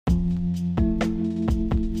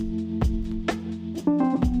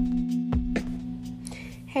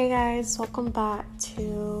guys, welcome back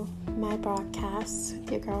to my broadcast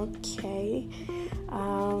with your girl Kay.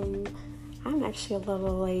 I'm actually a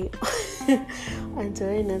little late on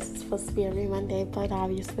doing this. It's supposed to be every Monday, but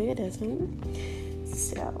obviously it isn't.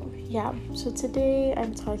 So today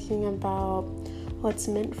I'm talking about what's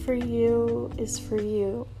meant for you is for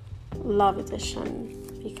you, love edition,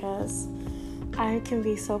 because I can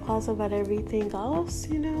be so positive about everything else,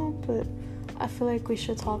 but I feel like we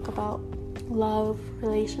should talk about love,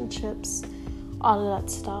 relationships, all of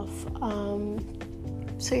that stuff.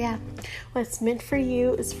 What's meant for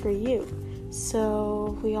you is for you.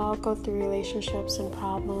 So we all go through relationships and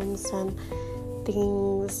problems and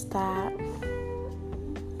things that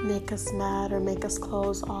make us mad or make us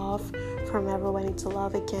close off from ever wanting to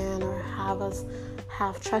love again, or have us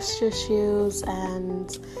have trust issues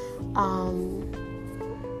and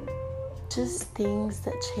just things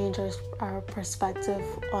that change our perspective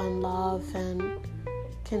on love and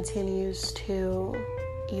continues to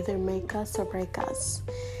either make us or break us.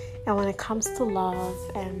 And when it comes to love,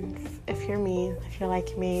 and if you're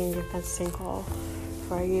like me and you've been single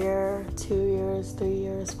for a year, 2 years, 3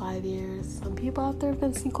 years, 5 years, some people out there have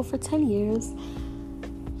been single for 10 years,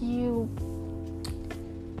 you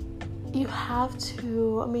have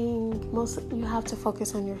to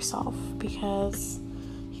focus on yourself, because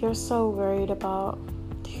you're so worried about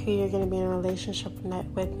who you're going to be in a relationship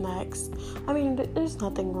with next. There's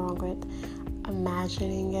nothing wrong with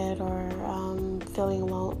imagining it or feeling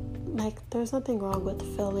alone. There's nothing wrong with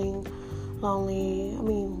feeling lonely. I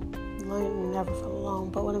never feel alone,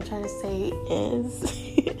 but what I'm trying to say is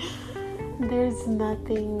there's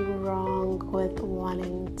nothing wrong with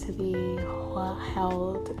wanting to be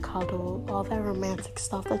held, cuddled, all that romantic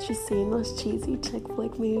stuff that you see in those cheesy chick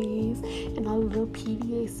flick movies and all the little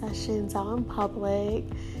PDA sessions out in public,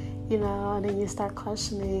 and then you start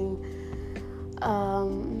questioning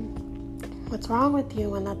what's wrong with you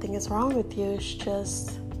when nothing is wrong with you. It's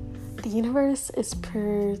just the universe is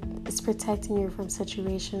protecting you from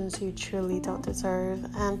situations you truly don't deserve,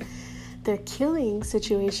 and they're killing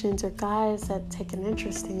situations or guys that take an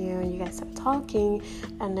interest in you, and you guys start talking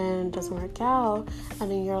and then it doesn't work out,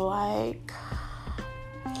 and then you're like,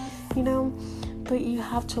 but you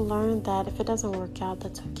have to learn that if it doesn't work out,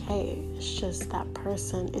 that's okay. It's just that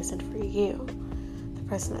person isn't for you. The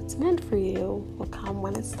person that's meant for you will come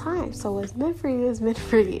when it's time. So what's meant for you is meant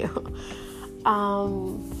for you.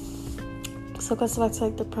 So it goes back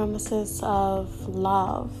to the premises of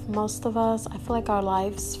love. Most of us, I feel like our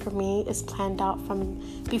lives, for me, is planned out from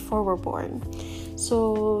before we're born.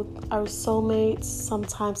 So our soulmates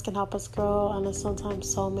sometimes can help us grow, and then sometimes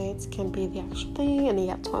soulmates can be the actual thing, and then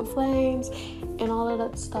you have twin flames and all of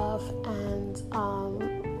that stuff. And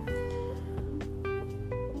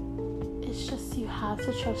it's just, you have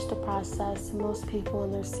to trust the process. Most people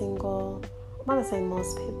when they're single, I'm not going to say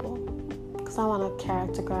most people, because I want to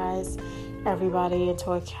categorize everybody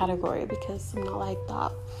into a category, because I'm not like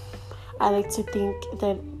that. I like to think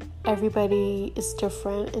that everybody is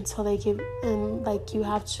different until they you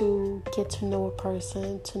have to get to know a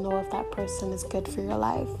person to know if that person is good for your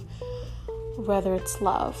life, whether it's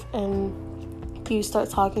love. And you start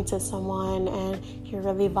talking to someone and you're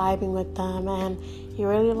really vibing with them and you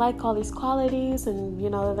really like all these qualities, and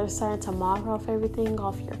they're starting to mark off everything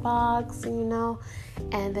off your box, and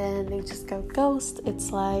then they just go ghost. It's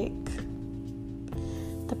like,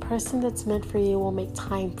 the person that's meant for you will make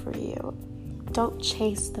time for you. Don't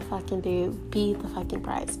chase the fucking dude. Be the fucking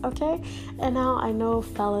prize, okay? And now I know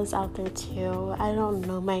fellas out there too. I don't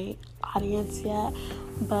know my audience yet,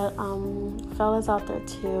 but fellas out there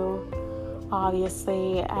too.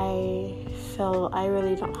 Obviously, I feel I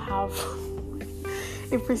really don't have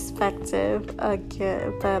a perspective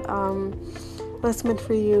again, but what's meant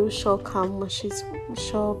for you, she'll come when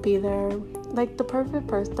she'll be there. Like the perfect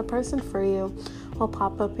person, the person for you will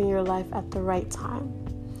pop up in your life at the right time.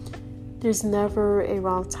 There's never a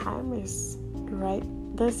wrong time. There's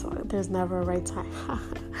never a right time.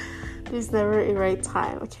 There's never a right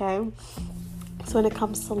time, okay? So when it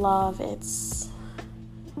comes to love, it's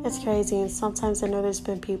crazy. And sometimes I know there's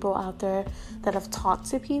been people out there that have talked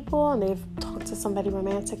to people, and they've talked to somebody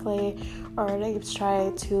romantically, or they've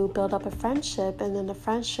tried to build up a friendship, and then the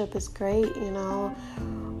friendship is great,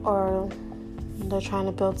 or they're trying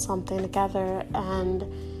to build something together and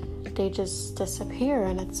they just disappear,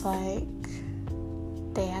 and it's like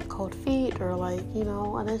they had cold feet, or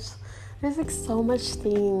and there's so much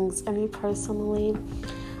things. Me personally,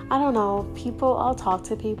 I don't know, I'll talk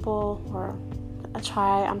to people, or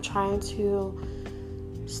I'm trying to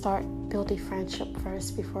start building friendship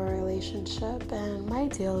first before a relationship. And my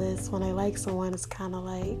deal is, when I like someone, it's kind of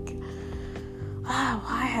like,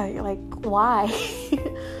 why?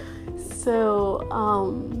 So,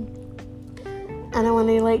 and then when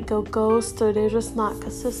they like go ghost, or they're just not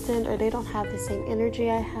consistent, or they don't have the same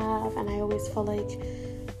energy I have, and I always feel like,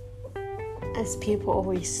 as people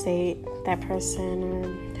always state, that person or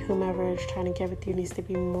whomever is trying to get with you needs to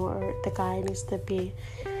be more, the guy needs to be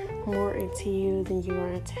more into you than you are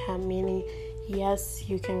into him. Meaning, yes,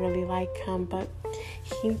 you can really like him, but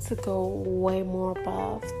he needs to go way more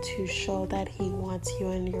above to show that he wants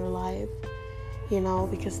you in your life,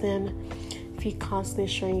 because then if he constantly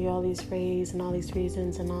showing you all these ways and all these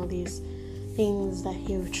reasons and all these things that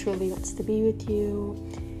he truly wants to be with you,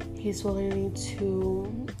 he's willing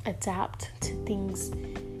to adapt to things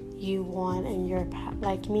you want in your path.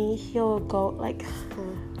 Like me, he'll go like,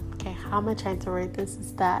 okay, how am I trying to write this?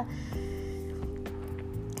 Is that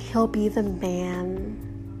he'll be the man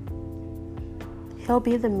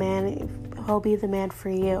for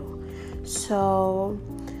you. So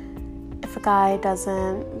if a guy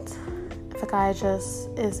just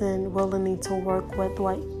isn't willing to work with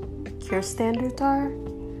what your standards are,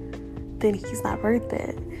 then he's not worth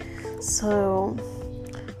it. So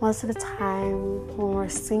most of the time when we're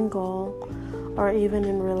single or even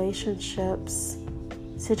in relationships,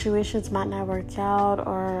 situations might not work out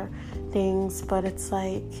or things, but it's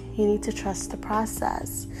like you need to trust the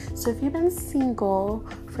process. So if you've been single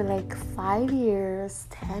for like 5 years,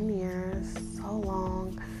 10 years, so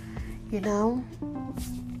long, the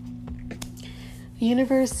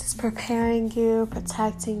universe is preparing you,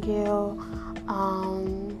 protecting you,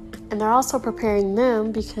 and they're also preparing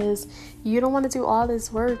them, because you don't want to do all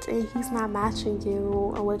this work and he's not matching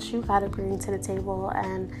you and what you got to bring to the table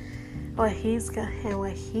and what he's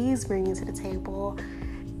bringing to the table.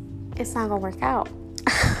 It's not gonna work out.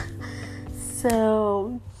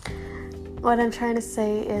 So what I'm trying to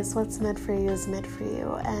say is, what's meant for you is meant for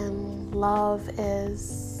you, and love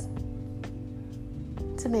it's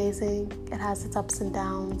amazing. It has its ups and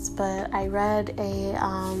downs, but I read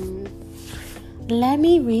let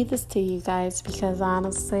me read this to you guys, because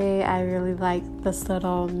honestly I really like this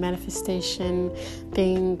little manifestation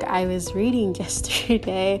thing I was reading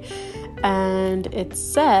yesterday, and it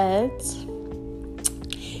said,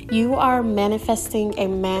 you are manifesting a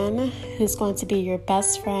man who's going to be your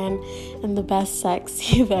best friend and the best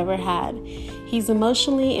sex you've ever had. He's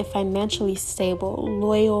emotionally and financially stable,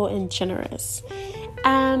 loyal, and generous.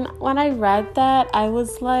 And when I read that, I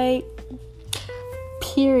was like,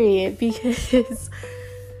 period, because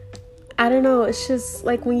I don't know, it's just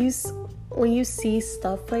like when you see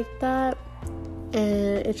stuff like that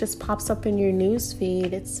and it just pops up in your news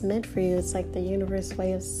feed, it's meant for you. It's like the universe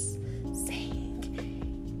way of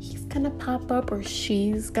saying he's gonna pop up or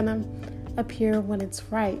she's gonna appear when it's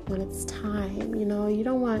right, when it's time. You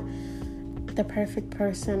don't want the perfect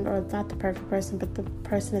person, or not the perfect person, but the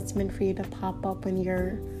person that's meant for you to pop up when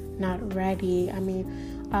you're not ready. I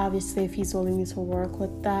mean, obviously if he's willing to work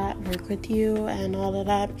with you and all of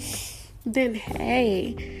that, then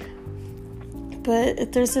hey. But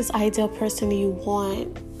if there's this ideal person you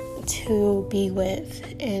want to be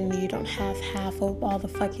with and you don't have half of all the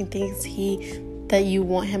fucking things that you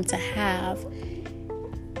want him to have,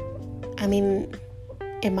 I mean,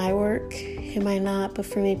 it might work, it might not, but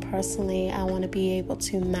for me personally, I want to be able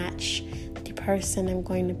to match the person I'm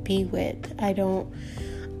going to be with.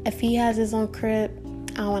 If he has his own crib,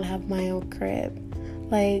 I want to have my own crib.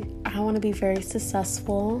 Like, I want to be very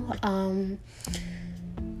successful.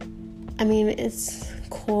 I mean, it's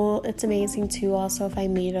cool. It's amazing too, also, if I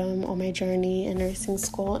meet him on my journey in nursing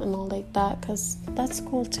school and all like that, because that's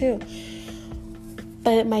cool too.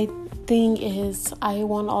 But my thing is, I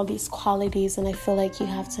want all these qualities, and I feel like you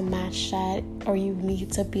have to match that, or you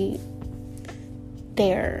need to be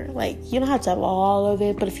there. Like, you don't have to have all of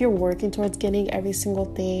it, but if you're working towards getting every single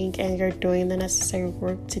thing and you're doing the necessary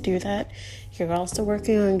work to do that, you're also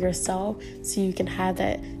working on yourself so you can have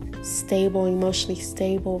that stable, emotionally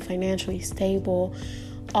stable, financially stable,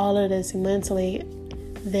 all of this mentally,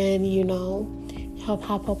 then he'll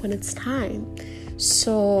pop up when it's time.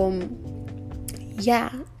 So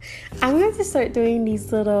yeah, I'm going to start doing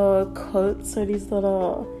these little quotes or these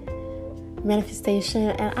little manifestation,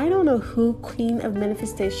 and I don't know who Queen of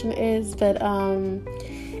Manifestation is, but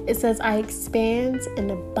it says, I expand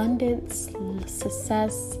in abundance,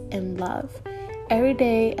 success, and love every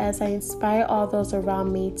day as I inspire all those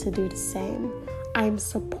around me to do the same. I am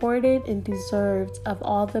supported and deserved of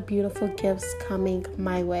all the beautiful gifts coming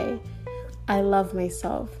my way. I love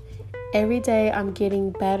myself. Every day I'm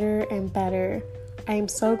getting better and better. I am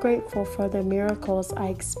so grateful for the miracles I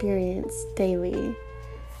experience daily.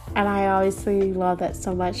 And I obviously love that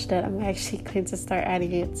so much that I'm actually going to start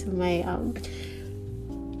adding it to my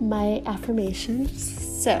my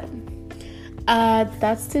affirmations. So,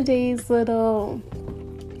 that's today's little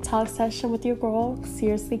talk session with your girl,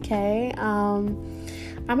 Seriously K. I'm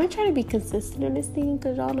gonna try to be consistent in this thing,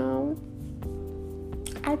 because y'all know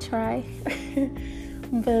I try.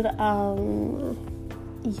 But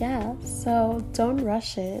yeah, so don't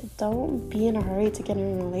rush it. Don't be in a hurry to get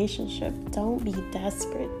in a relationship. Don't be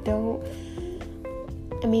desperate.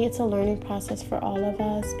 It's a learning process for all of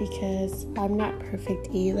us, because I'm not perfect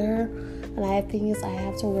either, and I have things I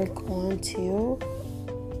have to work on too.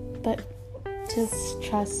 But just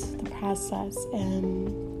trust the process, and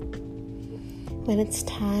when it's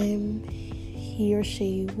time, he or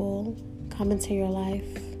she will come into your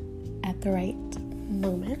life at the right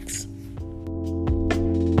moment.